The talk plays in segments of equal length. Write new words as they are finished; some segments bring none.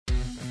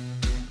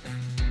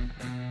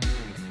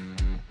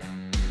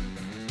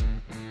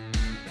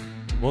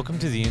Welcome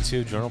to the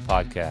NCO Journal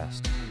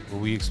podcast,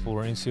 where we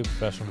explore NCO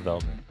professional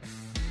development.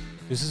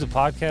 This is a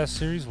podcast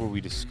series where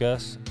we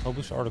discuss,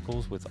 publish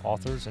articles with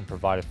authors, and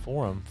provide a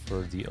forum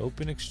for the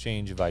open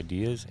exchange of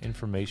ideas,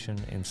 information,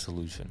 and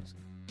solutions.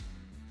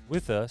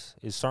 With us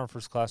is Sergeant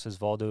First Class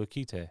Osvaldo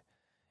Aquite,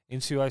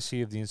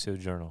 NCOIC of the NCO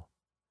Journal,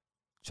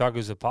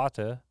 Chago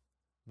Zapata,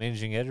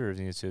 Managing Editor of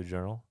the NCO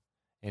Journal,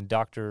 and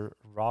Dr.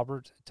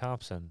 Robert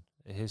Thompson,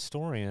 a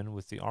historian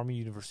with the Army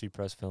University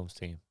Press Films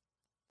team.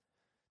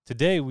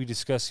 Today, we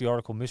discuss the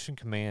article Mission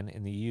Command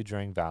in the Ia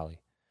Drang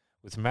Valley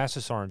with Master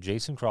Sgt.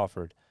 Jason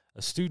Crawford,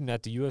 a student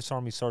at the U.S.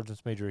 Army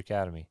Sergeants Major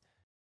Academy.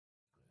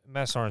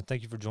 Master Sergeant,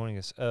 thank you for joining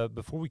us.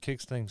 Before we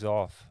kick things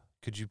off,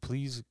 could you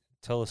please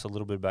tell us a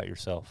little bit about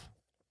yourself?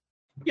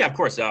 Yeah, of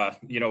course.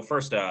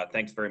 First,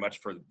 thanks very much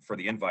for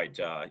the invite.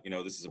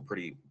 This is a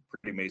pretty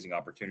amazing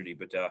opportunity.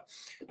 But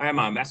I am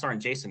Master Sgt.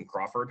 Jason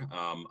Crawford.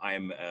 I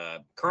am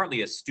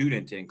currently a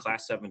student in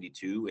Class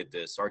 72 at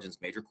the Sergeant's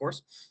Major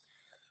course.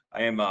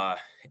 I am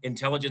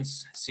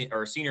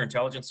senior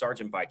intelligence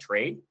sergeant by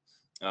trade.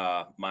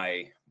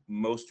 My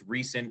most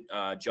recent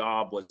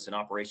job was an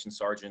operations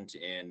sergeant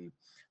in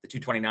the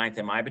 229th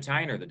MI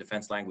Battalion, or the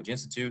Defense Language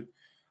Institute.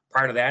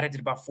 Prior to that, I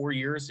did about 4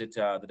 years at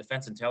the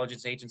Defense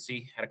Intelligence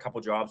Agency. Had a couple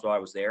jobs while I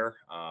was there.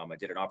 I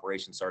did an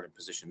operations sergeant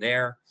position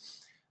there.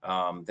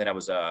 Then I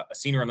was a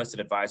senior enlisted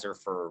advisor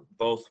for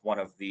both one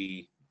of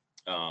the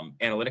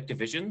analytic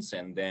divisions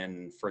and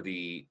then for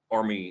the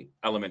Army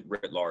element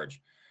writ large.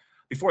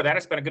 Before that, I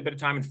spent a good bit of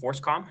time in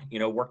ForceCom.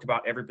 Worked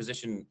about every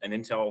position an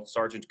intel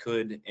sergeant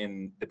could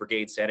in the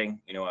brigade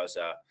setting. I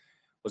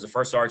was a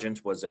first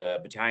sergeant, was a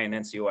battalion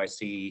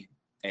NCOIC,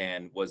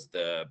 and was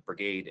the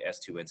brigade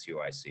S2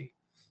 NCOIC.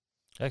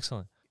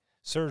 Excellent.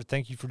 Sir,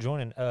 thank you for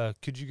joining.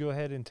 Could you go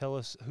ahead and tell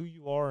us who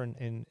you are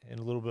and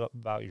a little bit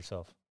about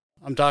yourself?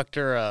 I'm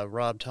Dr.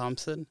 Rob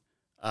Thompson.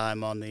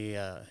 I'm on the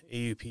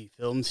AUP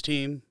Films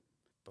team.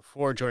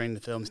 Before joining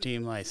the films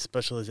team, my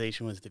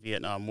specialization was the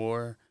Vietnam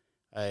War.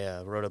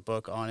 I wrote a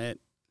book on it,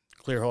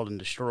 Clear, Hold, and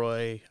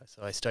Destroy.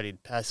 So I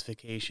studied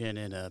pacification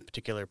in a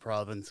particular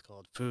province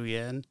called Phu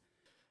Yen.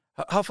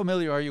 How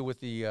familiar are you with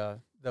the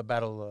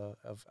Battle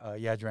of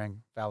Ia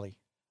Drang Valley?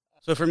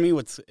 So for me,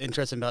 what's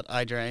interesting about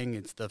Ia Drang,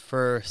 it's the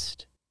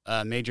first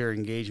major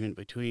engagement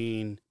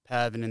between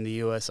PAVN and the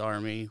U.S.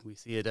 Army. We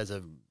see it as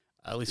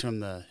at least from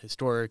the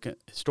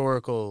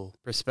historical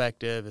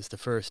perspective, as the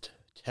first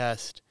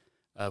test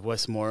of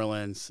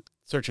Westmoreland's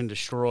search and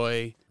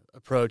destroy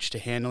approach to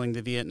handling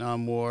the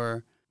Vietnam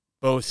War.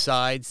 Both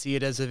sides see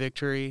it as a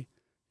victory.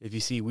 If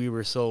you see We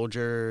Were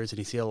Soldiers and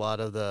you see a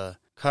lot of the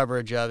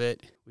coverage of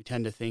it, we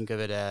tend to think of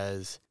it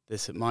as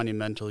this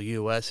monumental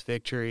U.S.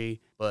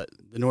 victory, but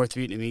the North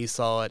Vietnamese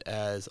saw it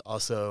as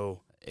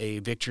also a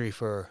victory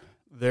for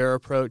their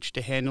approach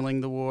to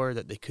handling the war,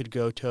 that they could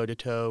go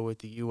toe-to-toe with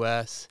the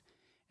U.S.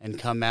 and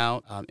come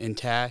out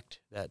intact,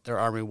 that their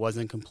army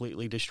wasn't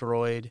completely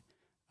destroyed.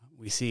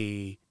 We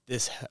see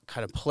this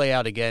kind of play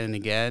out again and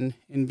again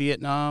in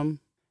Vietnam,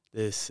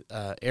 this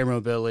air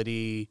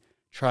mobility,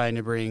 trying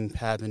to bring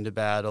PAVN to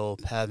battle.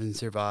 PAVN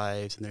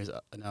survives, and there's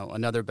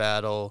another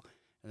battle,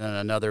 and then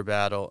another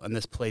battle, and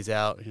this plays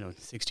out,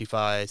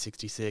 65,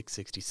 66,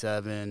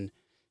 67,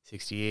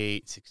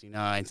 68,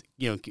 69,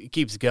 it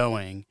keeps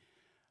going.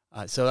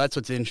 So that's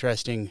what's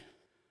interesting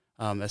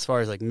as far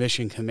as like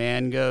Mission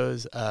Command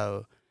goes,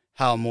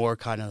 how Moore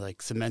kind of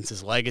like cements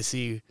his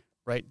legacy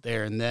right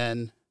there and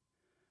then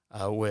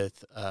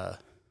with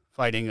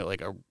fighting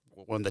like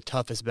one of the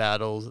toughest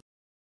battles.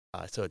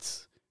 So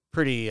it's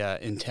pretty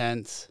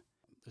intense.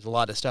 There's a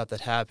lot of stuff that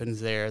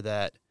happens there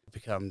that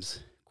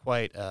becomes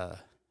quite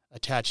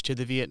attached to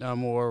the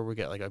Vietnam War. We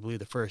get, I believe,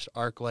 the first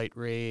Arclight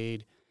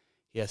raid.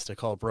 He has to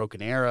call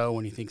Broken Arrow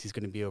when he thinks he's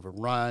going to be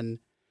overrun.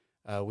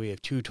 We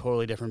have two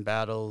totally different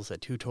battles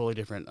at two totally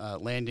different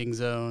landing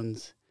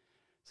zones.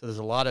 So there's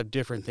a lot of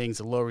different things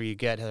the lower you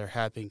get that are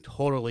happening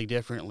totally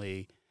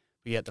differently,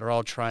 but yet they're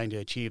all trying to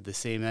achieve the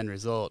same end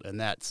result, and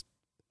that's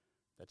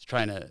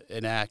trying to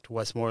enact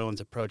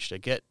Westmoreland's approach to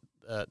get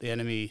the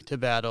enemy to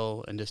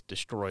battle and just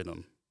destroy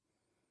them.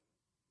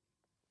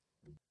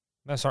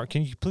 Master,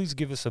 can you please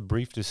give us a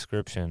brief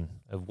description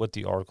of what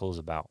the article is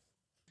about?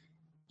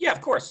 Yeah,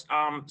 of course.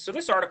 So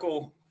this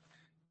article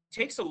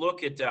takes a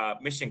look at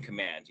Mission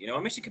Command.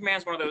 Mission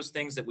Command is one of those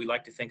things that we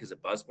like to think is a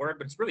buzzword,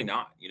 but it's really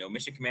not.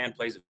 Mission Command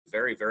plays a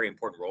very, very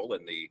important role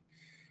in the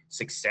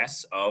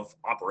success of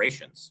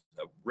operations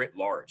writ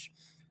large.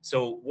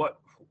 So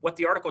what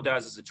the article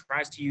does is it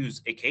tries to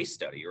use a case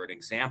study or an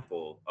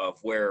example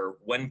of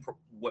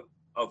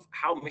of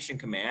how Mission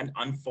Command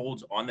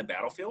unfolds on the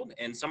battlefield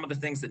and some of the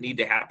things that need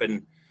to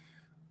happen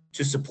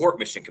to support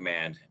Mission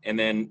Command. And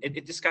then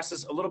it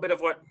discusses a little bit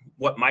of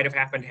what might have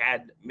happened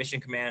had Mission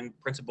Command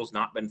principles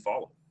not been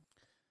followed.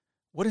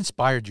 What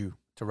inspired you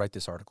to write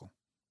this article?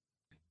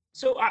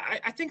 So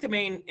I think the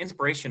main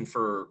inspiration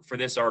for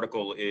this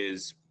article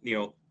is,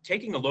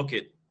 taking a look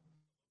at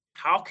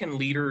how can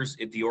leaders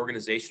at the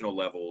organizational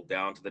level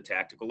down to the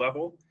tactical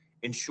level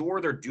ensure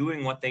they're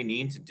doing what they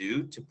need to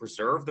do to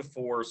preserve the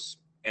force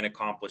and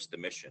accomplish the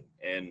mission.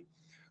 And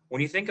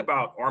when you think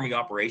about Army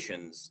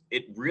operations,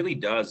 it really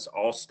does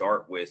all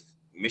start with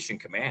mission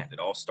command. It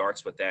all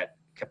starts with that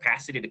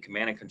capacity to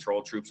command and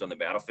control troops on the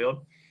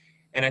battlefield.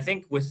 And I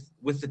think with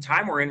the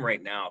time we're in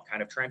right now,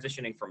 kind of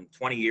transitioning from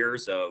 20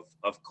 years of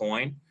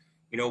COIN,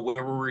 where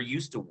we were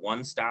used to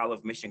one style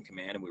of mission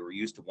command and we were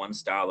used to one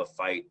style of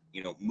fight,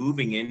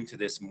 moving into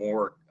this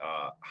more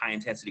high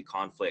intensity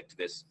conflict,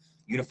 this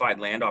unified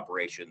land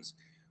operations,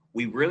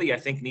 we really, I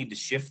think, need to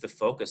shift the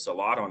focus a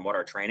lot on what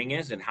our training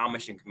is and how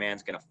mission command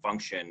is going to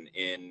function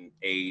in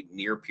a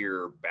near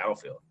peer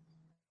battlefield.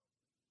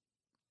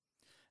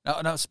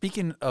 Now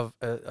speaking of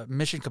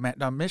mission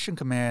command, mission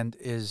command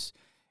is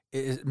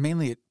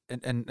mainly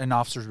an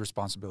officer's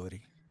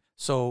responsibility.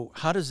 So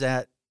how does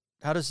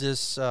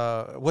this,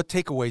 what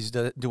takeaways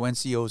do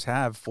NCOs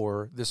have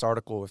for this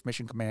article if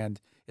mission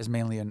command is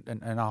mainly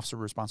an officer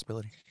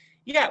responsibility?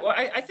 Yeah, well,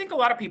 I think a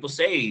lot of people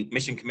say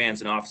mission command's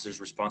an officer's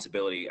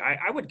responsibility.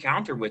 I would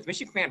counter with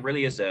mission command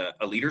really is a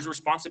leader's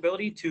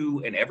responsibility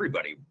and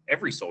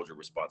every soldier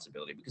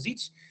responsibility, because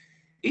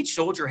each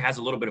soldier has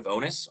a little bit of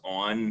onus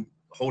on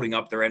holding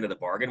up their end of the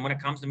bargain when it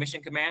comes to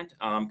mission command.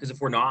 Because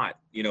if we're not,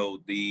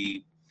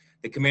 the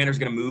commander's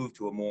going to move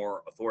to a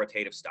more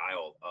authoritative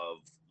style of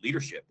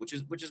leadership, which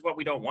is what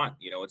we don't want.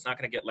 It's not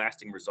going to get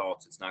lasting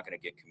results. It's not going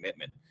to get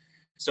commitment.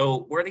 So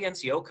where the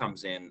NCO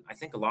comes in, I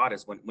think a lot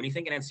is when you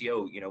think an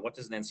NCO, what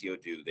does an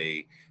NCO do?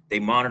 They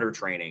monitor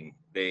training,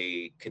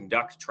 they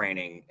conduct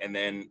training, and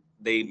then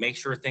they make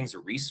sure things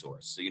are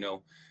resourced.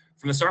 So,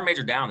 from the sergeant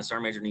major down, the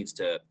sergeant major needs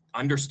to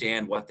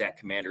understand what that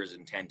commander's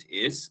intent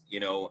is,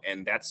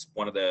 and that's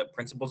one of the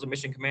principles of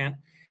mission command,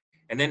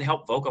 and then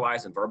help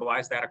vocalize and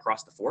verbalize that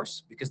across the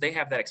force, because they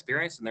have that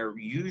experience and they're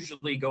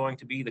usually going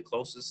to be the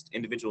closest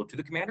individual to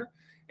the commander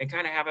and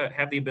kind of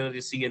have the ability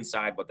to see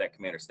inside what that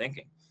commander's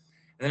thinking.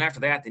 And then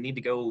after that, they need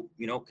to go,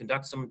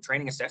 conduct some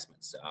training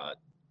assessments,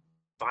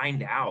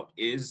 find out,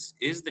 is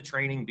the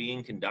training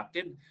being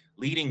conducted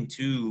leading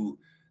to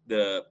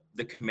the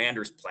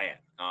commander's plan?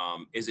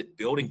 Is it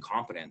building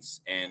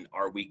competence? And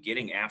are we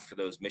getting after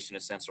those mission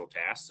essential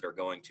tasks that are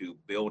going to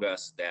build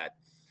us that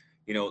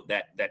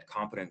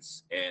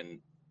competence and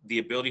the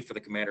ability for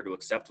the commander to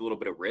accept a little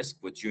bit of risk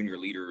with junior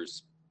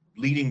leaders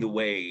leading the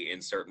way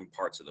in certain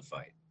parts of the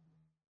fight?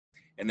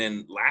 And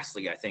then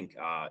lastly, I think,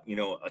 a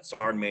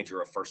sergeant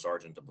major, a first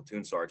sergeant, a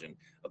platoon sergeant,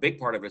 a big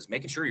part of it is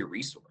making sure you're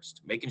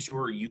resourced, making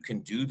sure you can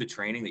do the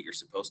training that you're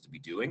supposed to be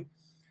doing.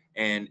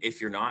 And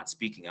if you're not,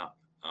 speaking up.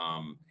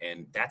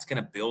 And that's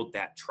going to build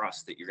that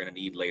trust that you're going to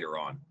need later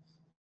on.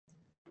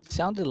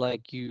 Sounded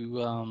like you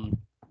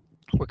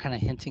were kind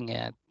of hinting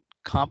at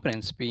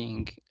competence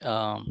being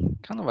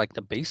kind of like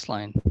the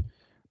baseline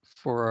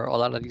for a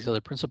lot of these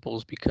other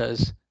principles,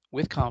 because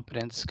with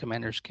competence,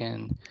 commanders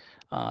can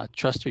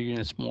trust their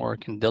units more,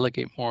 can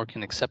delegate more,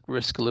 can accept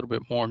risk a little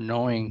bit more,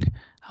 knowing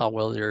how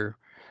well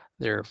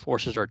their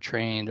forces are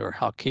trained or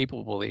how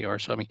capable they are.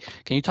 So,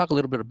 can you talk a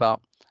little bit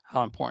about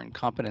how important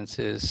competence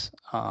is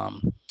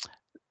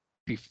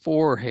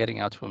before heading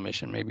out to a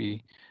mission,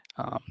 maybe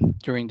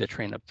during the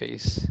train-up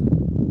phase?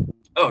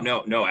 Oh,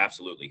 no,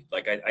 absolutely.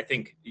 Like, I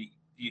think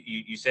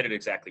you said it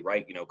exactly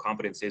right.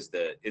 Competence is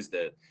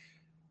the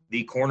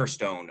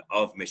cornerstone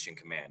of mission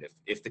command.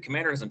 If the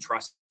commander doesn't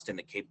trust in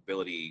the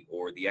capability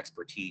or the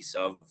expertise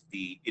of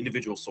the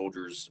individual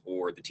soldiers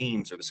or the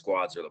teams or the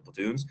squads or the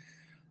platoons,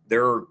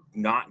 they're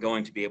not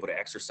going to be able to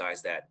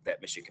exercise that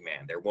mission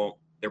command.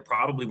 There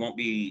probably won't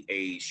be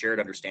a shared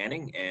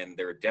understanding, and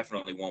there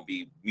definitely won't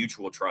be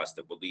mutual trust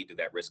that will lead to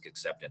that risk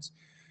acceptance.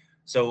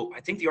 So I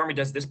think the Army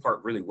does this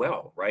part really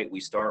well, right? We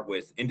start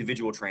with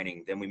individual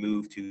training, then we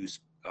move to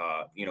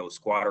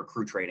squad or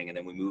crew training, and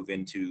then we move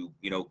into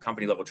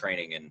company level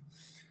training and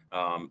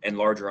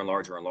larger and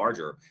larger and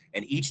larger.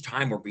 And each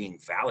time we're being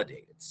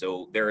validated.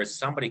 So there is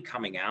somebody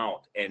coming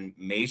out and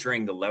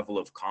measuring the level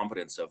of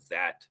competence of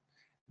that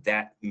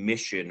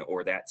mission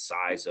or that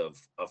size of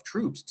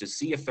troops to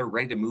see if they're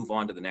ready to move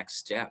on to the next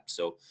step.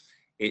 So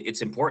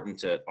it's important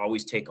to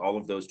always take all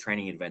of those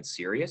training events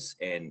serious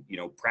and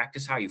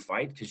practice how you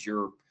fight, because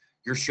you're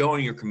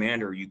showing your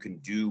commander you can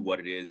do what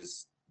it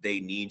is they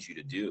need you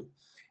to do.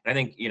 And I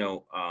think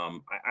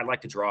I like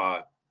to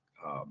draw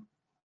a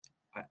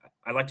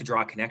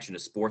connection to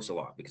sports a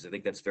lot, because I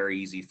think that's very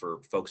easy for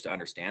folks to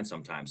understand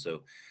sometimes.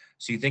 So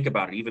you think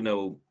about it,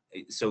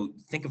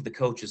 think of the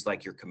coach as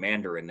like your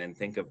commander, and then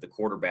think of the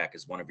quarterback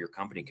as one of your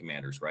company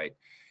commanders, right?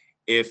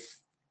 If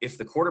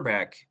the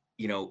quarterback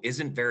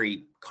isn't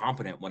very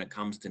competent when it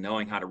comes to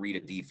knowing how to read a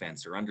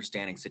defense or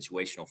understanding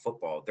situational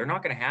football, they're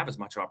not going to have as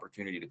much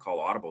opportunity to call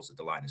audibles at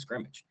the line of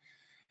scrimmage.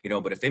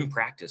 But if in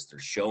practice they're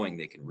showing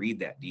they can read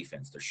that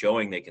defense, they're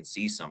showing they can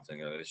see something,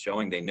 or they're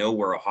showing they know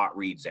where a hot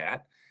read's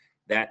at,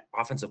 that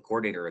offensive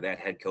coordinator or that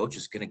head coach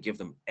is going to give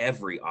them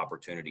every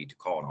opportunity to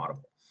call an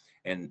audible.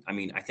 And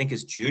I think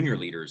as junior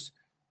leaders,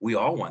 we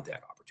all want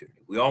that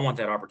opportunity. We all want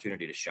that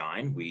opportunity to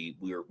shine.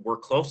 We're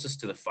closest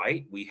to the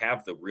fight. We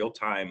have the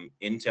real-time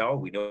intel.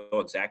 We know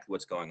exactly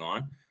what's going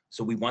on.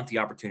 So we want the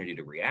opportunity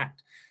to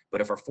react.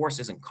 But if our force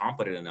isn't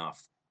competent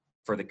enough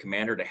for the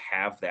commander to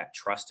have that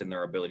trust in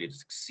their ability to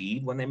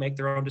succeed when they make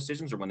their own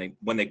decisions, or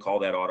when they call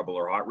that audible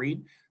or hot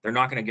read, they're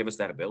not going to give us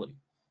that ability.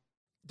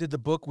 Did the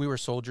book "We Were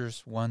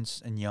Soldiers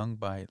Once and Young"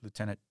 by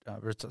retired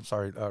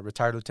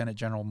Lieutenant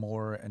General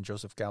Moore and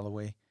Joseph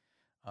Galloway,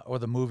 or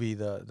the movie,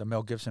 the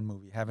Mel Gibson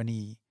movie, have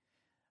any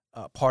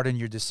part in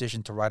your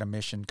decision to write a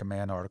mission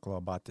command article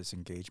about this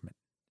engagement?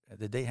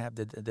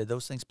 Did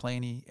those things play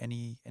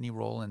any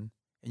role in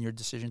your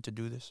decision to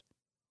do this?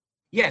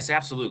 Yes,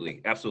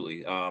 absolutely.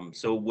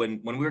 So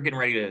when we were getting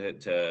ready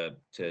to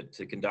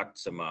conduct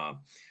some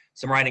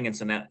writing and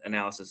some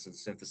analysis and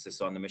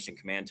synthesis on the mission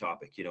command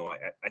topic,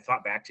 I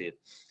thought back to,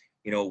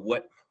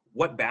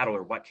 what battle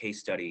or what case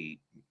study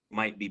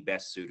might be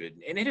best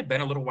suited. And it had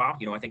been a little while.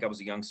 I think I was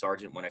a young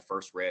sergeant when I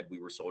first read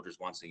 "We Were Soldiers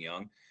Once and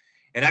Young,"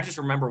 and I just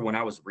remember when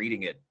I was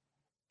reading it,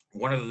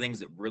 one of the things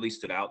that really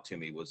stood out to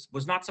me was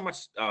not so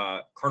much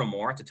Colonel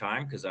Moore at the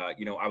time, because I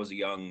was a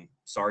young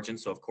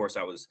sergeant, so of course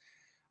I was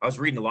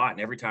reading a lot, and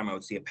every time I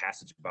would see a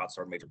passage about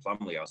Sergeant Major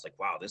Plumley, I was like,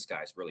 wow, this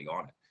guy's really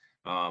on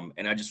it.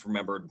 And I just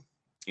remembered,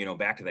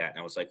 back to that, and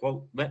I was like,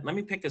 well, let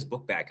me pick this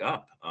book back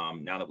up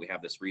now that we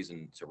have this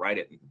reason to write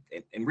it,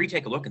 and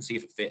retake a look and see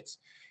if it fits.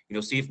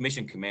 See if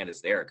mission command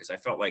is there, because I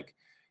felt like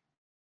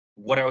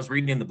what I was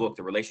reading in the book,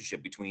 the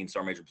relationship between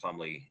Sergeant Major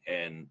Plumley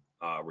and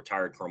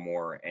retired Colonel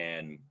Moore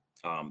and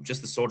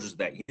just the soldiers of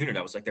that unit,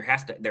 I was like,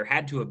 there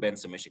had to have been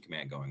some mission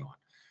command going on.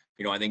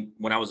 I think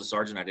when I was a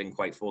sergeant, I didn't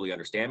quite fully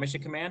understand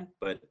mission command,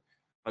 but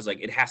I was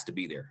like, it has to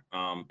be there.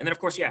 And then of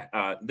course,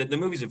 the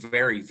movie's a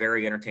very,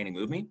 very entertaining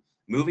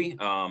movie.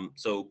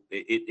 So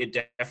it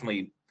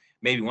definitely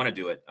made me want to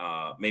do it.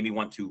 Made me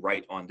want to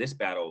write on this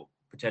battle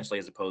potentially,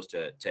 as opposed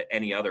to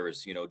any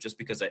others, just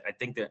because I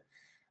think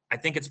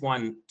it's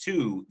one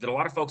too that a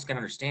lot of folks can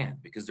understand,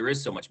 because there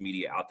is so much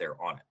media out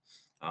there on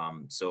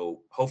it.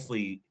 So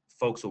hopefully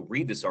folks will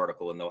read this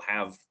article and they'll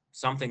have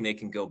something they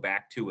can go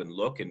back to and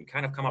look and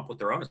kind of come up with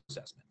their own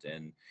assessment,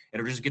 and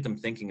it'll just get them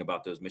thinking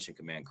about those mission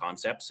command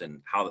concepts and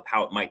how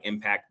it might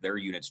impact their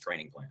unit's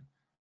training plan.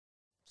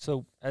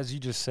 So, as you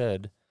just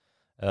said,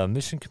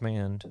 mission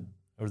command,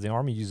 or the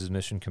Army uses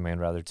mission command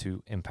rather,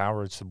 to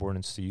empower its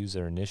subordinates to use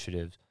their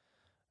initiative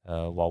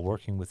while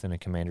working within a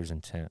commander's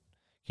intent.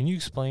 Can you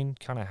explain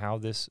kind of how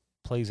this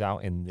plays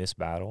out in this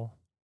battle?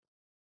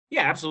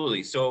 Yeah,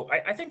 absolutely. So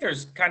I think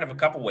there's kind of a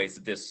couple ways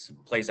that this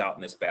plays out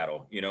in this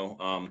battle.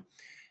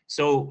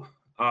 So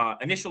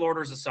initial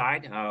orders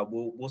aside,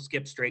 we'll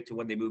skip straight to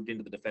when they moved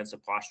into the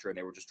defensive posture and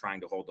they were just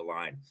trying to hold the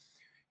line.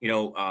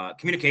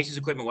 Communications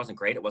equipment wasn't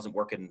great. It wasn't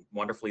working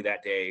wonderfully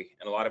that day,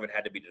 and a lot of it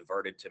had to be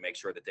diverted to make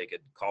sure that they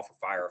could call for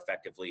fire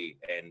effectively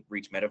and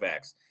reach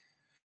medevacs.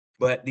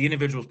 But the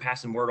individuals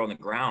passing word on the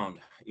ground,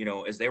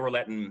 as they were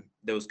letting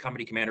those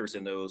company commanders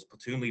and those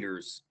platoon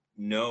leaders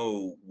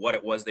know what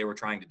it was they were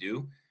trying to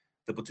do,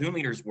 the platoon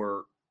leaders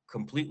were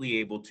completely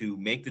able to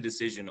make the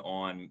decision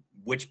on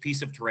which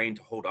piece of terrain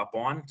to hold up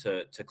on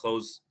to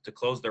close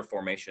their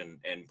formation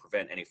and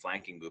prevent any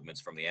flanking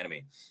movements from the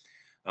enemy.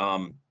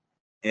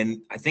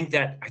 And I think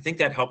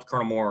that helped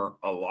Colonel Moore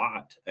a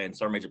lot and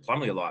Sergeant Major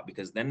Plumley a lot,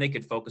 because then they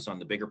could focus on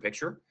the bigger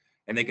picture,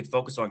 and they could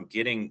focus on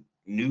getting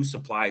new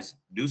supplies,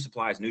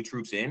 new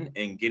troops in,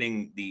 and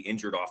getting the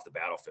injured off the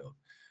battlefield.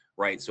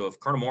 Right. So if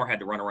Colonel Moore had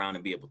to run around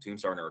and be a platoon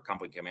sergeant or a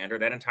company commander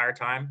that entire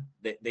time,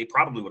 they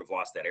probably would have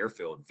lost that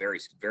airfield very,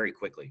 very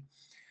quickly.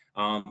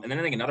 And then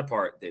I think another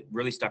part that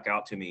really stuck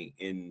out to me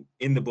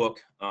in the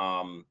book,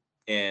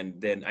 and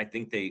then I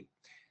think they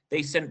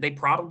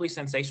probably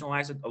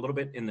sensationalized it a little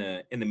bit in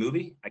the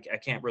movie. I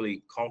can't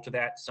really call to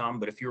that some,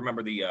 but if you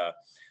remember the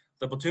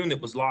platoon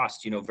that was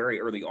lost, very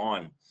early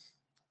on,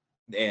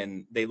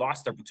 and they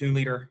lost their platoon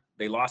leader,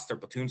 they lost their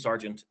platoon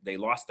sergeant, they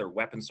lost their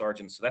weapon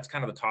sergeant. So that's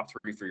kind of the top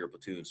three for your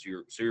platoon.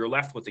 So you're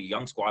left with a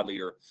young squad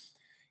leader,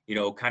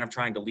 kind of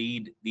trying to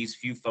lead these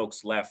few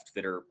folks left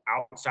that are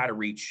outside of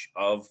reach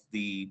of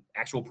the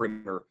actual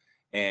perimeter,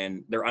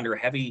 and they're under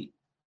heavy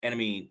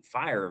enemy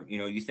fire.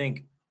 You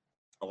think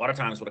a lot of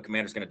times what a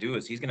commander's going to do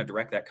is he's going to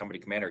direct that company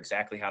commander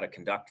exactly how to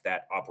conduct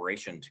that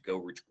operation to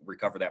go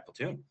recover that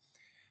platoon.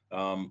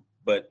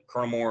 But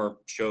Colonel Moore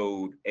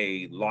showed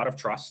a lot of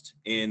trust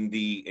in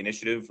the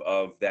initiative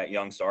of that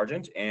young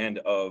sergeant and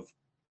of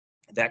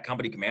that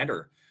company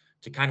commander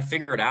to kind of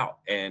figure it out.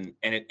 And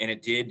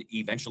it did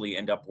eventually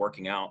end up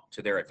working out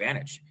to their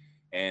advantage.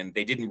 And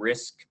they didn't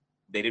risk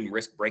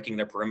breaking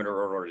their perimeter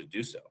in order to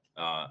do so.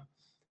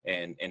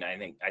 And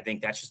I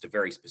think that's just a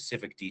very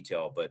specific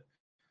detail, but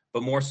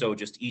more so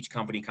just each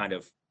company kind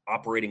of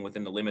operating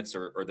within the limits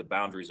or the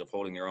boundaries of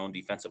holding their own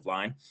defensive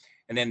line.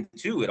 And then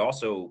two, it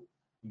also,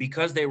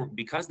 because they were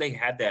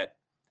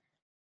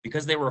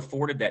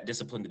afforded that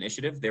disciplined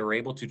initiative, they were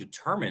able to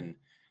determine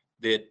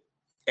that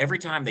every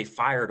time they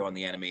fired on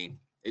the enemy,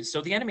 so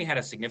the enemy had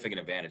a significant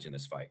advantage in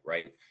this fight,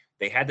 right?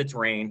 They had the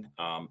terrain,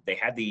 they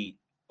had the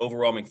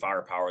overwhelming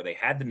firepower, they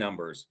had the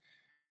numbers.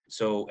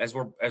 So as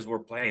we're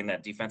playing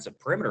that defensive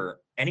perimeter,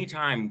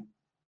 anytime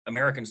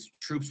American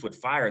troops would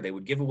fire, they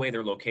would give away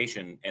their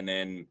location, and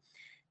then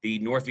the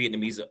North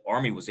Vietnamese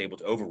army was able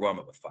to overwhelm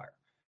it with fire.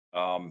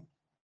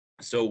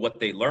 So what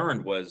they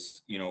learned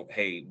was,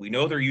 hey, we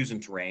know they're using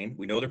terrain.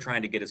 We know they're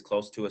trying to get as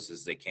close to us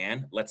as they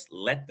can. Let's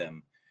let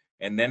them,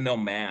 and then they'll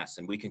mass,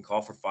 and we can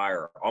call for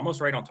fire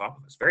almost right on top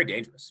of us. Very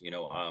dangerous.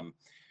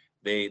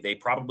 They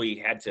probably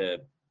had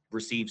to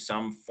receive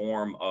some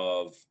form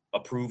of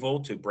approval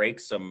to break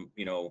some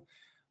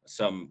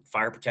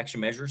fire protection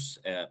measures,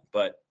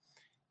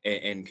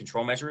 and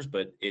control measures,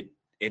 but it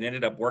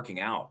ended up working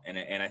out.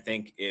 And I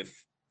think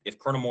if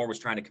Colonel Moore was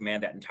trying to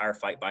command that entire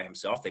fight by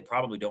himself, they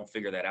probably don't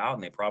figure that out,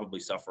 and they probably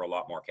suffer a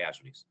lot more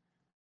casualties.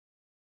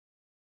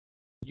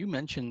 You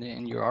mentioned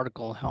in your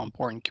article how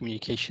important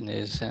communication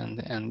is,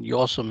 and you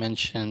also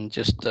mentioned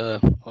just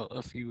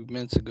a few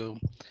minutes ago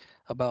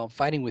about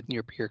fighting with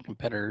near peer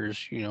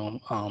competitors,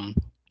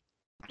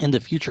 in the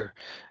future,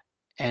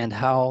 and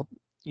how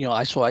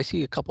I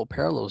see a couple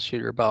parallels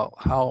here about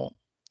how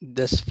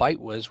this fight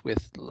was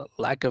with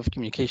lack of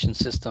communication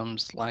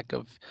systems, lack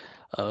of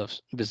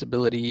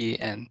visibility,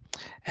 and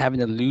having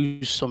to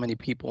lose so many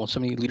people, so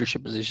many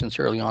leadership positions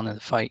early on in the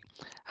fight,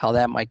 how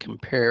that might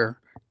compare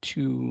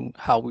to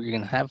how we're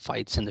going to have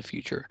fights in the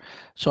future.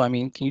 So, I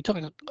mean, can you talk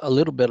a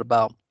little bit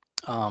about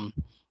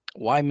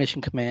why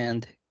mission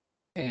command,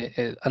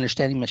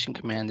 understanding mission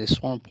command is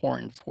so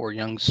important for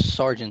young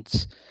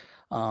sergeants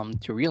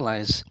to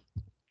realize,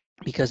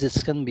 because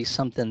it's going to be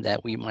something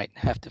that we might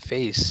have to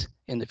face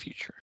in the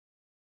future.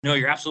 No,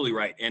 you're absolutely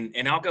right.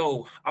 And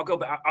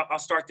I'll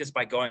start this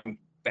by going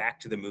back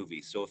to the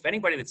movie. So if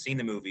anybody that's seen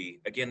the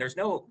movie, again, there's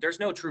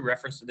no true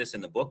reference to this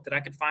in the book that I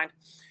could find.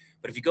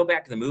 But if you go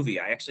back to the movie,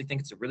 I actually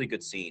think it's a really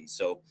good scene.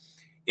 So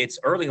it's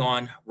early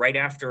on, right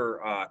after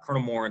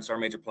Colonel Moore and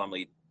Sergeant Major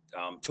Plumley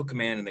took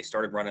command and they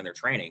started running their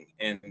training,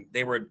 and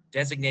they were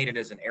designated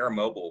as an air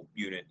mobile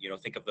unit.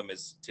 Think of them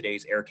as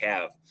today's air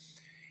cav.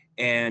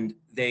 And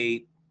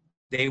they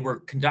were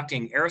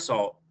conducting air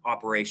assault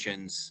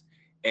operations,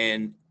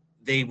 and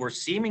they were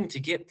seeming to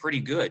get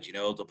pretty good.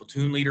 The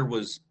platoon leader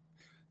was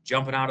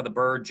jumping out of the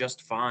bird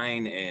just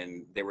fine,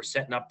 and they were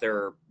setting up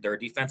their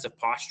defensive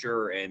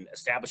posture and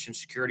establishing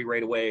security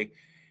right away.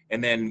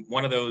 And then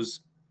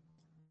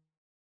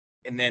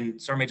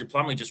Sergeant Major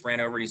Plumley just ran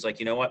over and he's like,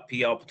 you know what,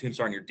 PL, platoon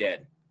sergeant, you're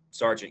dead.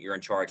 Sergeant, you're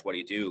in charge. What do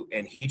you do?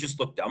 And he just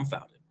looked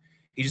dumbfounded.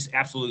 He just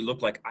absolutely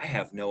looked like, I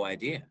have no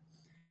idea.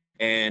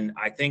 And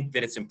I think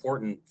that it's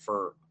important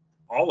for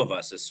all of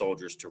us as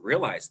soldiers to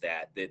realize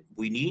that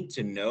we need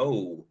to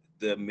know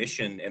the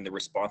mission and the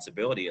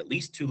responsibility at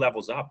least 2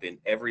 levels up in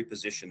every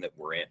position that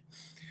we're in.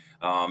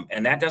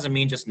 And that doesn't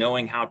mean just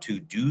knowing how to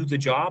do the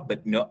job,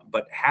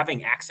 but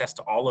having access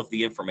to all of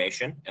the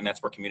information, and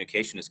that's where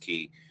communication is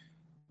key,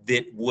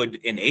 that would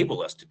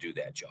enable us to do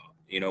that job.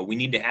 We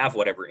need to have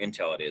whatever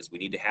intel it is. We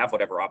need to have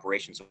whatever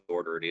operations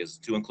order it is,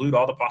 to include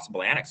all the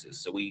possible annexes.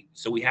 So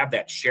we have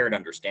that shared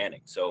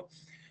understanding. So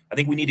I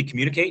think we need to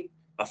communicate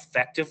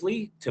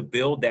effectively to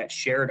build that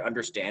shared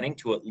understanding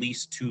to at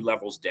least 2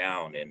 levels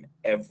down in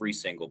every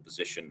single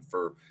position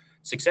for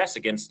success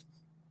against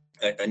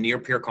a near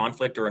peer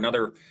conflict or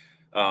another,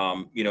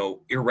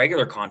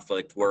 irregular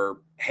conflict where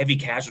heavy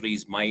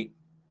casualties might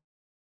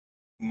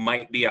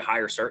be a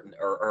higher certain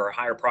or a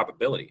higher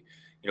probability.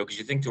 Because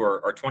you think to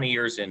our 20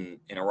 years in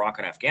Iraq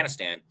and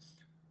Afghanistan,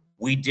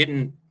 we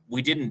didn't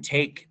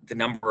take the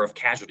number of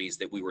casualties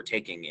that we were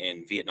taking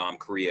in Vietnam,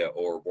 Korea,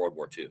 or World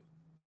War II.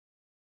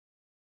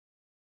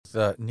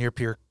 The near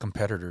peer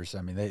competitors,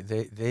 I mean,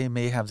 they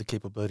may have the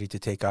capability to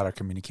take out our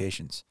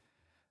communications,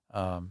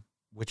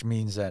 which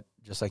means that,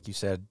 just like you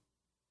said,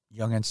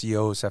 young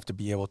NCOs have to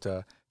be able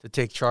to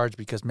take charge,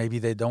 because maybe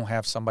they don't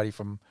have somebody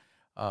from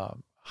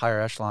higher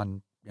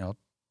echelon,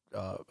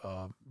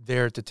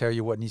 there to tell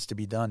you what needs to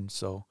be done.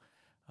 So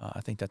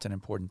I think that's an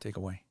important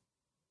takeaway.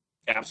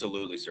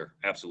 Absolutely, sir.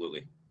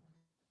 Absolutely.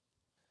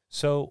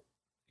 So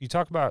you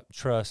talk about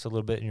trust a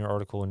little bit in your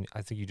article, and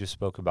I think you just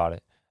spoke about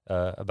it.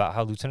 About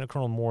how Lieutenant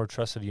Colonel Moore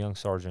trusted a young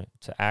sergeant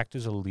to act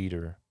as a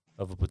leader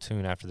of a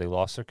platoon after they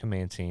lost their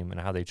command team, and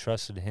how they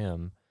trusted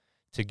him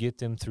to get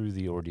them through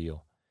the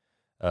ordeal.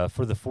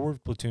 For the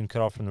forward platoon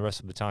cut off from the rest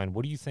of the battalion,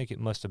 what do you think it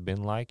must have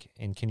been like?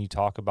 And can you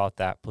talk about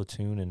that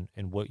platoon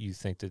and what you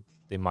think that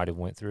they might have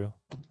went through?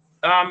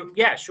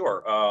 Yeah,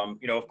 sure.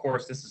 Of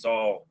course, this is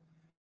all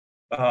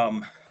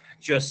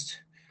just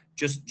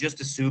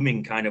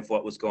assuming kind of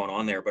what was going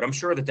on there, but I'm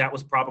sure that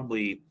was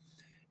probably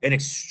an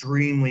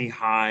extremely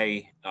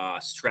high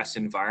stress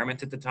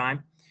environment at the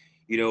time.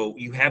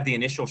 You have the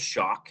initial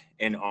shock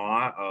and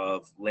awe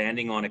of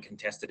landing on a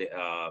contested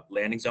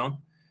landing zone.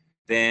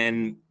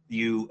 Then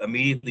you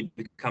immediately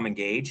become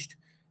engaged.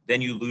 Then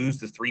you lose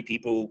the 3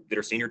 people that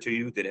are senior to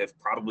you that have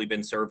probably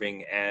been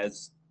serving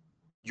as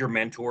your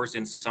mentors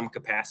in some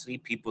capacity,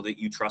 people that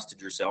you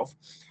trusted yourself.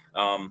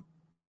 And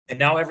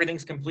now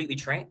everything's completely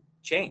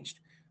changed.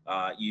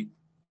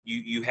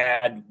 You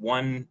had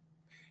one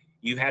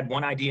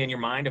idea in your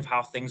mind of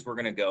how things were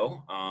going to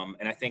go.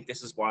 And I think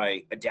this is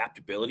why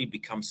adaptability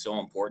becomes so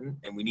important.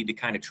 And we need to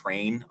kind of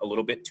train a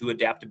little bit to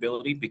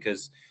adaptability,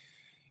 because,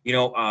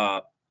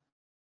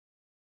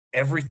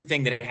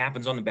 everything that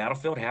happens on the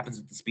battlefield happens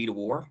at the speed of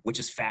war, which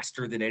is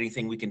faster than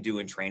anything we can do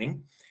in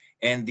training.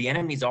 and the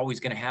enemy's always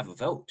going to have a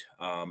vote.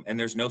 And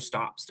there's no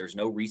stops, there's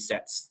no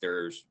resets,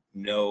 there's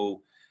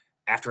no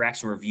after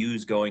action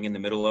reviews going in the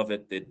middle of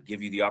it that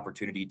give you the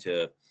opportunity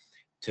to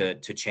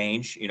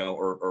change,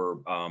 or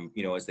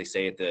as they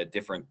say at the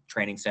different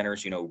training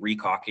centers,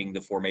 recocking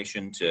the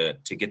formation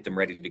to get them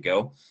ready to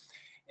go.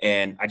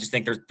 And I just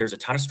think there's a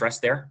ton of stress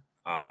there.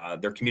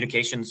 Their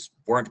communications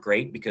weren't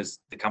great because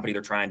the company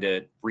they're trying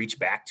to reach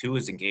back to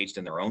is engaged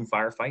in their own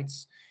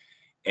firefights.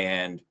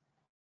 And,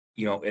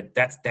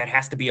 that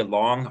has to be a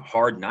long,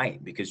 hard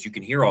night because you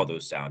can hear all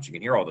those sounds, you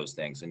can hear all those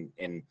things.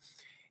 And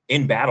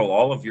in battle,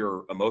 all of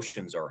your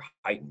emotions are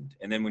heightened.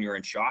 And then when you're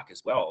in shock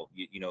as well,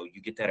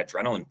 you get that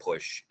adrenaline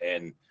push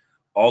and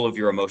all of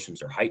your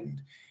emotions are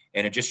heightened.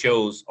 And it just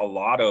shows a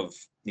lot of,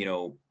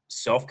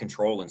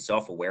 self-control and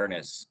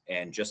self-awareness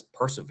and just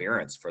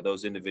perseverance for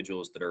those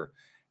individuals that are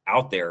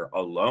out there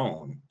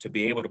alone to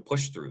be able to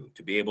push through,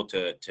 to be able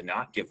to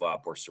not give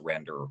up or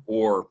surrender,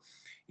 or,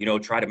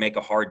 try to make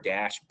a hard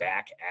dash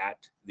back at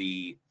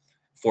the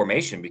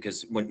formation.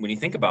 Because when you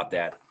think about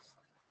that,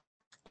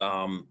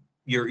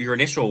 your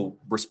initial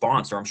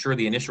response, or I'm sure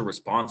the initial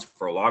response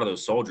for a lot of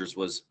those soldiers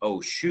was, oh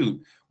shoot,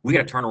 we got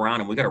to turn around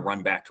and we got to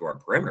run back to our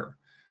perimeter.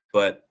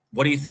 But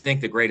what do you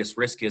think the greatest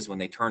risk is when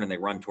they turn and they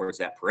run towards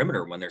that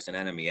perimeter when there's an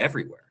enemy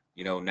everywhere?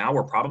 Now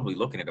we're probably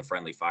looking at a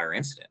friendly fire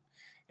incident.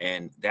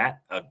 And that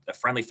a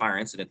friendly fire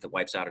incident that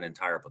wipes out an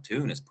entire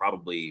platoon is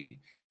probably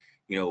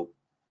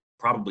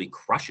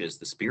crushes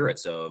the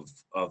spirits of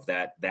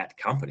that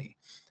company.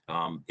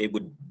 It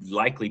would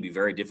likely be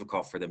very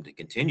difficult for them to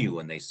continue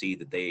when they see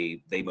that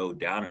they mowed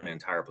down an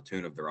entire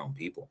platoon of their own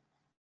people.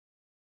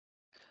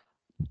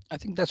 I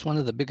think that's one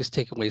of the biggest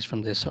takeaways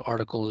from this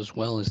article as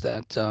well, is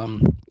that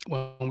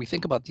when we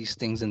think about these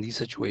things and these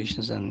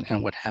situations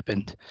and what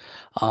happened,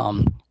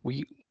 I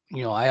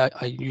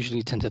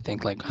usually tend to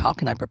think like, how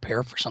can I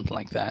prepare for something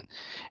like that?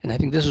 And I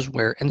think this is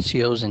where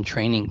NCOs and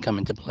training come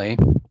into play,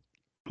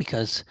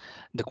 because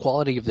the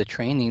quality of the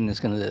training is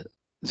going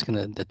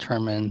to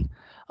determine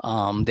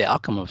the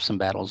outcome of some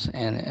battles,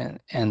 and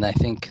I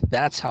think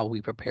that's how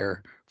we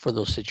prepare for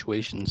those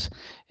situations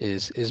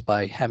is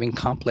by having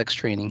complex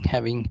training,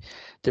 having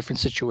different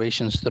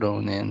situations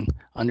thrown in,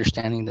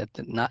 understanding that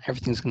not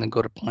everything's going to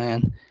go to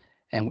plan,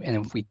 and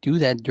if we do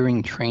that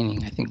during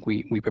training, I think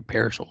we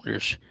prepare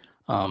soldiers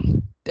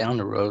down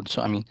the road.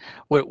 So I mean,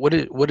 what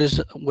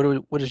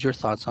is your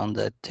thoughts on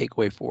the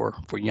takeaway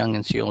for young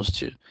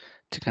NCOs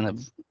to kind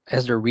of,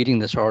 as they're reading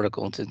this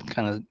article, to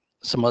kind of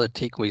some other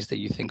takeaways that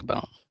you think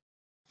about?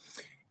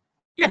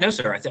 Yeah, no,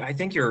 sir. I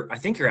think you're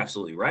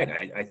absolutely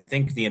right. I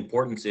think the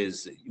importance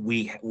is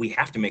we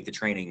have to make the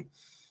training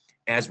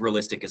as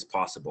realistic as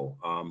possible.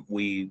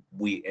 We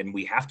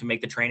have to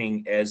make the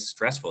training as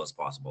stressful as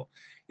possible.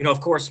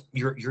 Of course,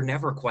 you're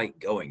never quite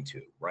going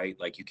to, right?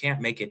 Like you can't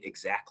make it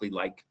exactly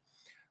like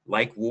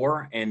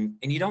war, and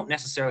you don't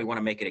necessarily want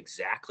to make it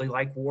exactly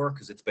like war,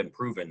 because it's been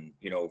proven,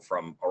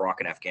 from Iraq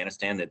and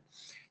Afghanistan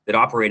that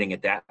operating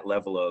at that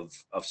level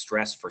of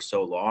stress for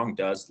so long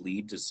does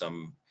lead to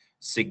some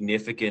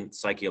significant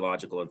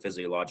psychological and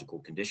physiological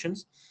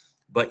conditions.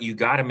 But you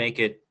got to make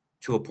it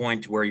to a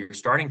point where you're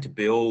starting to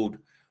build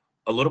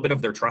a little bit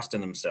of their trust in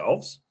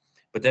themselves,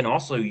 but then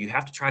also you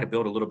have to try to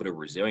build a little bit of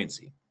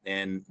resiliency.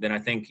 And then I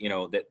think,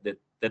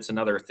 that's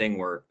another thing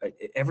where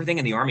everything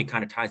in the Army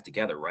kind of ties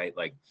together, right?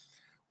 Like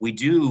we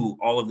do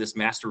all of this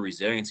master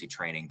resiliency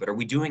training, but are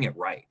we doing it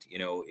right?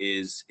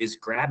 Is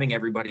grabbing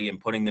everybody and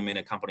putting them in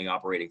a company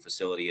operating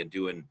facility and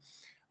doing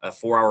a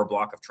 4-hour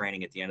block of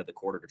training at the end of the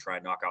quarter to try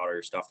and knock out all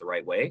your stuff the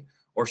right way?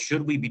 Or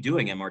should we be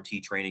doing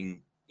MRT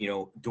training,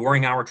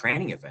 during our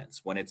training events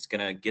when it's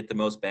going to get the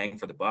most bang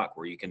for the buck,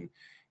 where you can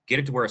get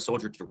it to where a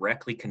soldier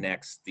directly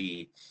connects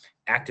the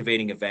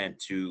activating event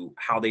to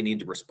how they need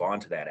to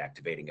respond to that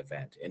activating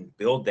event and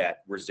build that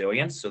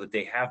resilience so that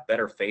they have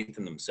better faith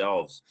in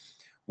themselves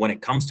when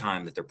it comes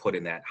time that they're put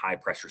in that high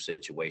pressure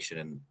situation.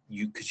 And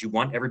because you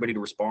want everybody to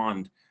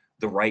respond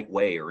the right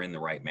way or in the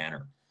right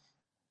manner.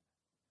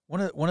 One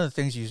of the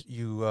things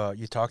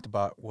you talked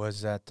about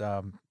was that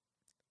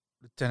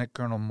Lieutenant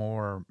Colonel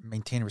Moore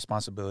maintained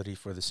responsibility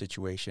for the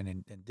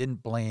situation and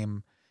didn't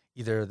blame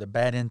either the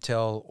bad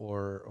intel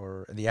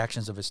or the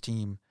actions of his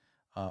team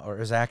or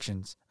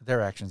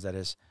their actions that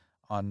is,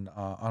 on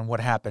what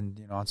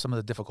happened, on some of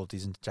the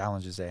difficulties and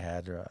challenges they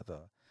had, or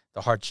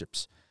the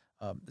hardships.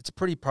 It's a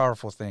pretty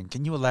powerful thing.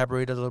 Can you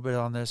elaborate a little bit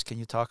on this? Can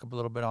you talk a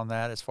little bit on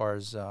that as far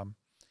as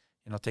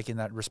taking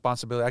that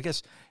responsibility? I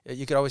guess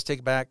you could always take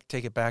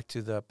it back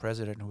to the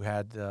president, who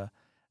had the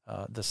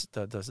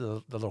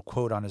little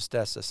quote on his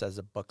desk that says,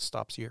 "The buck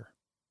stops here."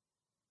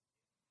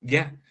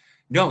 Yeah,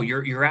 no,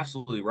 you're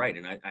absolutely right,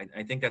 and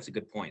I think that's a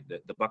good point.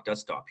 That the buck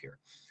does stop here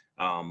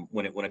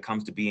when it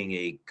comes to being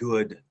a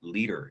good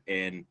leader.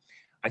 And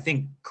I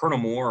think Colonel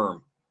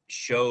Moore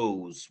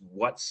shows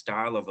what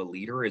style of a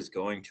leader is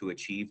going to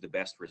achieve the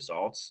best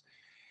results.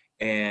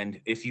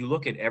 And if you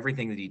look at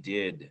everything that he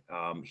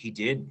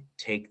did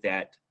take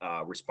that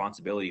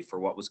responsibility for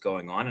what was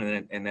going on.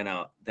 And then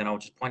I'll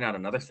just point out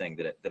another thing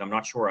that I'm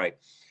not sure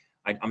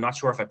I'm not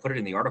sure if I put it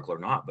in the article or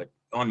not, but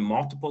on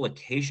multiple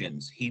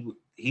occasions,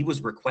 he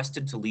was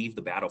requested to leave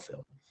the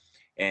battlefield,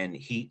 and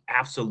he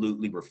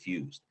absolutely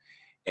refused.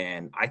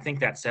 And I think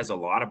that says a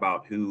lot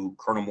about who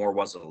Colonel Moore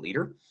was as a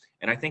leader.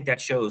 And I think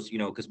that shows,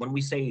 because when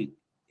we say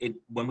it,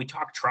 when we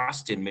talk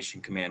trust in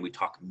mission command, we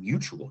talk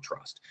mutual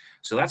trust.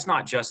 So that's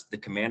not just the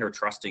commander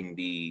trusting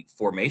the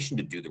formation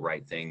to do the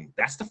right thing.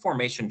 That's the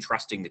formation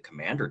trusting the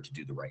commander to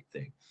do the right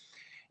thing.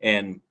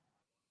 And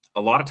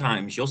a lot of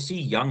times you'll see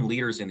young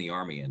leaders in the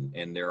Army,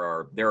 and there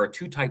are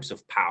two types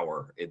of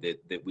power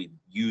that we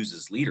use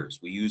as leaders.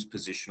 We use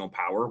positional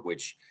power,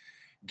 which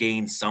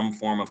gains some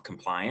form of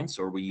compliance,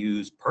 or we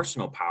use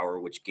personal power,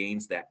 which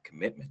gains that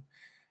commitment.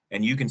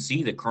 And you can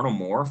see that Colonel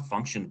Moore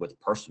functioned with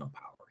personal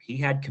power. He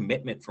had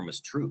commitment from his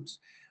troops,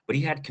 but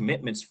he had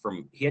commitment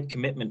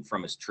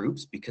from his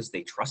troops because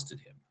they trusted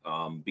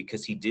him,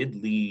 because he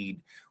did lead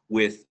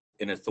with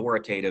an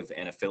authoritative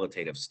and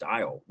affiliative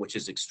style, which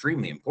is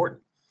extremely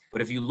important.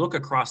 But if you look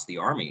across the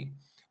Army,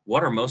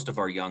 what are most of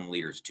our young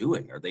leaders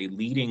doing? Are they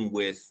leading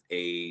with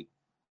a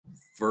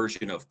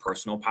version of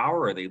personal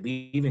power? Or are they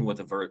leading with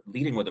a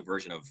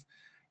version of,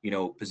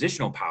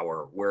 positional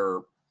power,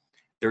 where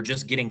they're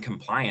just getting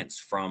compliance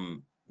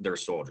from their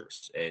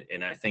soldiers?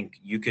 And I think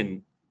you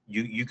can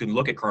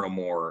look at Colonel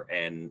Moore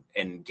and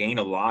gain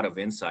a lot of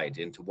insight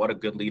into what a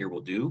good leader will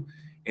do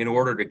in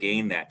order to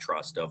gain that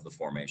trust of the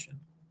formation.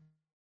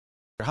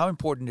 How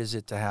important is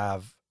it to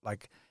have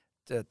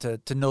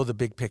to know the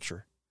big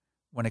picture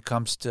when it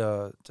comes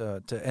to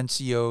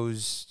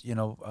NCOs,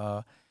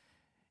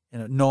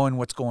 knowing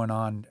what's going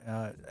on?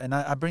 And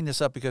I bring this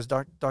up because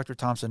Dr.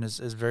 Thompson is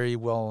very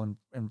well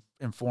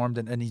informed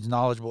and he's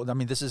knowledgeable. I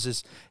mean, this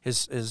is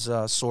his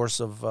source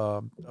of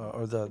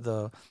or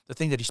the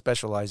thing that he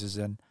specializes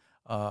in.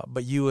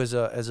 But you as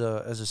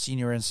a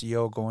senior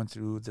NCO going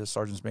through the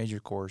Sergeant's Major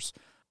course,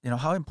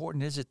 how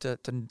important is it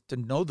to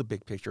know the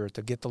big picture,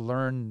 to get to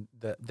learn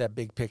that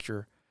big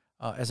picture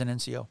as an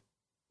NCO?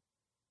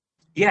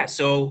 Yeah,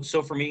 so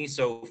for me,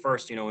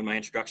 first, in my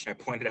introduction, I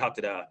pointed out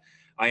that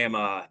I am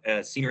a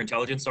senior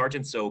intelligence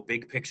sergeant, so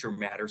big picture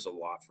matters a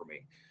lot for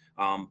me.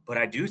 But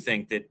I do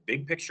think that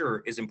big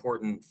picture is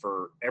important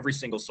for every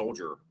single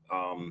soldier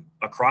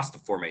across the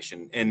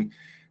formation. And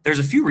there's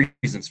a few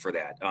reasons for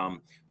that.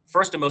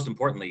 First and most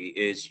importantly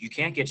is you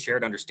can't get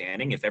shared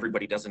understanding if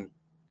everybody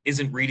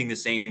isn't reading the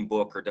same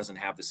book or doesn't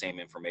have the same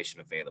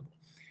information available.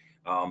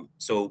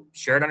 So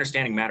shared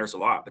understanding matters a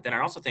lot. But then I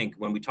also think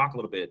when we talk a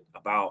little bit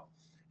about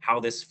how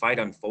this fight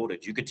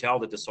unfolded, you could tell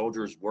that the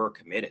soldiers were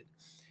committed.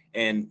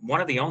 And one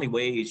of the only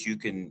ways you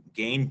can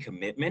gain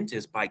commitment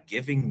is by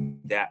giving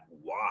that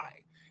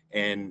why.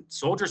 And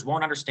soldiers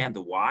won't understand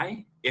the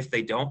why if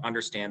they don't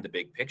understand the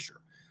big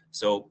picture.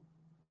 So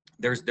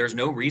there's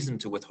no reason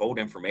to withhold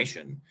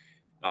information,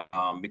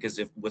 because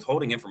if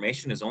withholding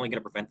information is only going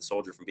to prevent the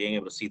soldier from being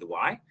able to see the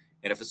why.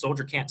 And if a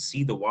soldier can't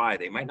see the why,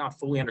 they might not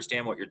fully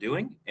understand what you're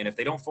doing. And if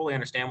they don't fully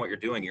understand what you're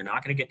doing, you're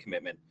not going to get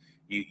commitment.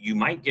 You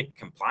might get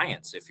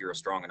compliance if you're a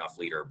strong enough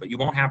leader, but you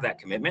won't have that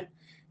commitment,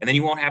 and then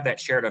you won't have that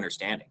shared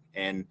understanding.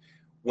 And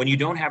when you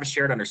don't have a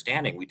shared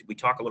understanding, we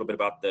talk a little bit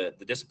about the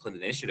disciplined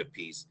initiative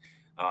piece.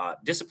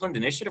 Disciplined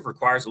initiative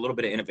requires a little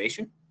bit of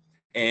innovation,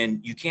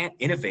 and you can't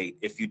innovate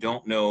if you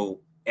don't know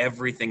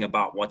everything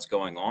about what's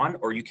going on,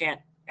 or you can't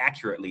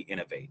accurately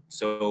innovate.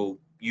 So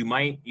you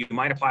might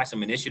apply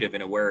some initiative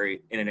in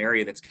an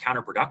area that's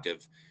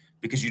counterproductive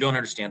because you don't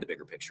understand the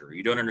bigger picture.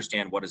 You don't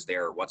understand what is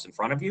there, what's in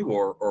front of you,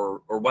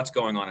 or what's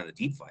going on in the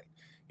deep fight.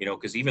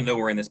 Because even though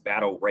we're in this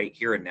battle right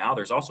here and now,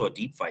 there's also a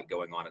deep fight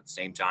going on at the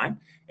same time,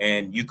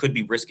 and you could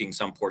be risking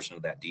some portion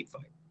of that deep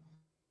fight.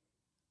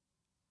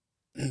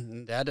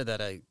 To add to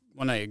that,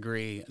 I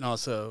agree. And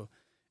also,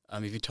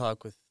 if you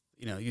talk with,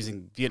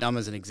 using Vietnam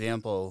as an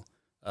example,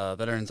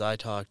 veterans I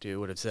talked to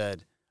would have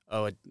said,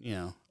 I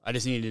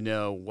just needed to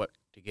know what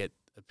to get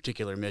a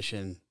particular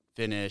mission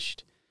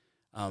finished.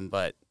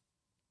 But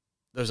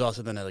there's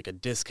also been a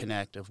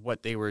disconnect of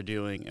what they were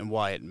doing and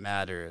why it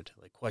mattered,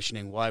 like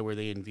questioning why were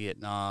they in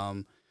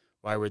Vietnam,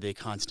 why were they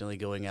constantly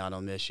going out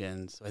on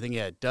missions. So I think,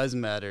 it does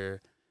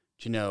matter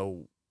to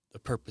know the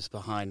purpose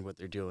behind what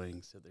they're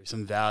doing. So there's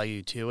some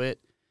value to it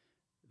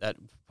that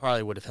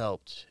probably would have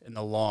helped in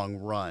the long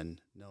run,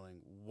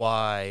 knowing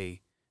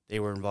why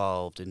they were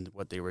involved in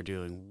what they were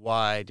doing.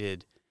 Why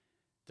did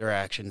their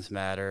actions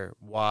matter?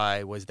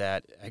 Why was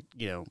that,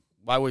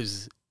 why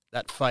was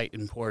that fight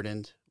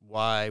important?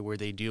 Why were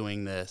they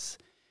doing this?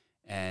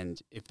 And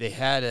if they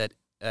had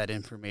that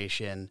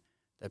information,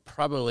 that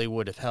probably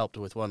would have helped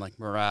with one like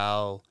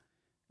morale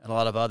and a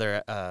lot of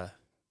other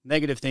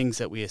negative things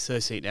that we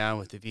associate now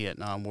with the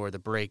Vietnam War, the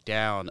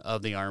breakdown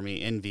of the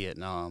Army in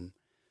Vietnam.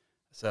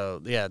 So,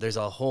 there's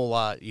a whole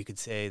lot you could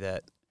say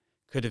that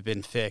could have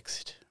been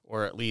fixed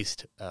or at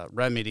least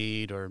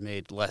remedied or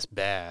made less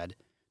bad,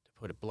 to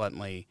put it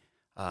bluntly,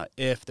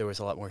 if there was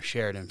a lot more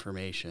shared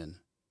information.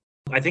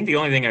 I think the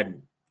only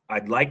thing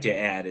I'd like to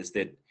add is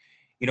that,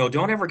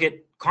 don't ever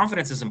get,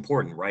 confidence is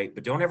important, right?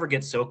 But don't ever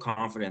get so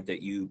confident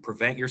that you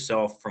prevent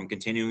yourself from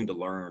continuing to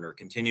learn or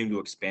continuing to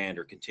expand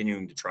or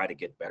continuing to try to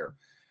get better.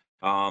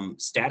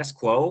 Status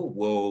quo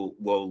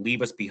will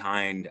leave us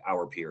behind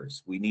our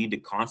peers. We need to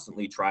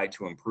constantly try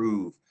to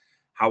improve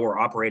how we're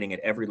operating at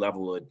every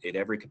level, at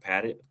every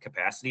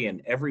capacity,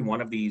 and every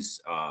one of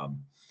these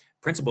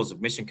principles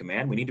of mission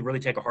command. We need to really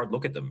take a hard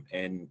look at them,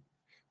 and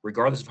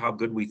regardless of how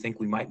good we think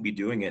we might be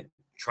doing it,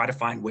 try to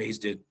find ways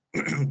to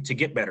to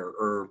get better,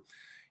 or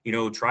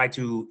try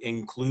to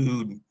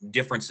include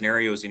different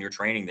scenarios in your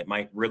training that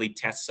might really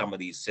test some of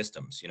these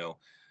systems.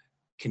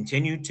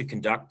 Continue to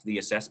conduct the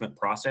assessment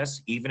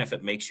process, even if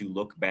it makes you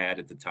look bad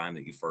at the time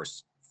that you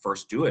first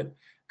do it,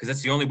 because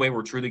that's the only way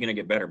we're truly going to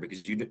get better.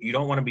 Because you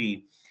don't want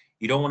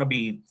to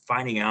be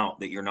finding out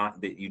that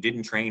you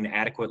didn't train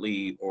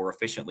adequately or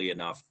efficiently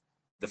enough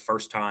the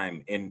first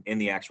time in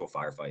the actual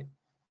firefight.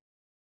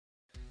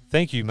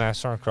 Thank you,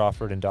 Master Sgt.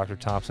 Crawford and Dr.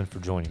 Thompson, for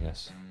joining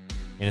us.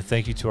 And a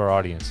thank you to our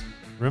audience.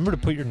 Remember to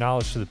put your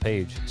knowledge to the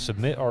page,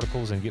 submit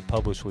articles, and get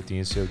published with the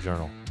NCO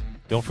Journal.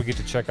 Don't forget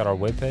to check out our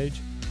webpage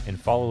and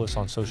follow us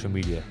on social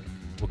media.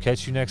 We'll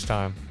catch you next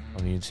time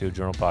on the NCO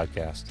Journal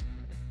podcast.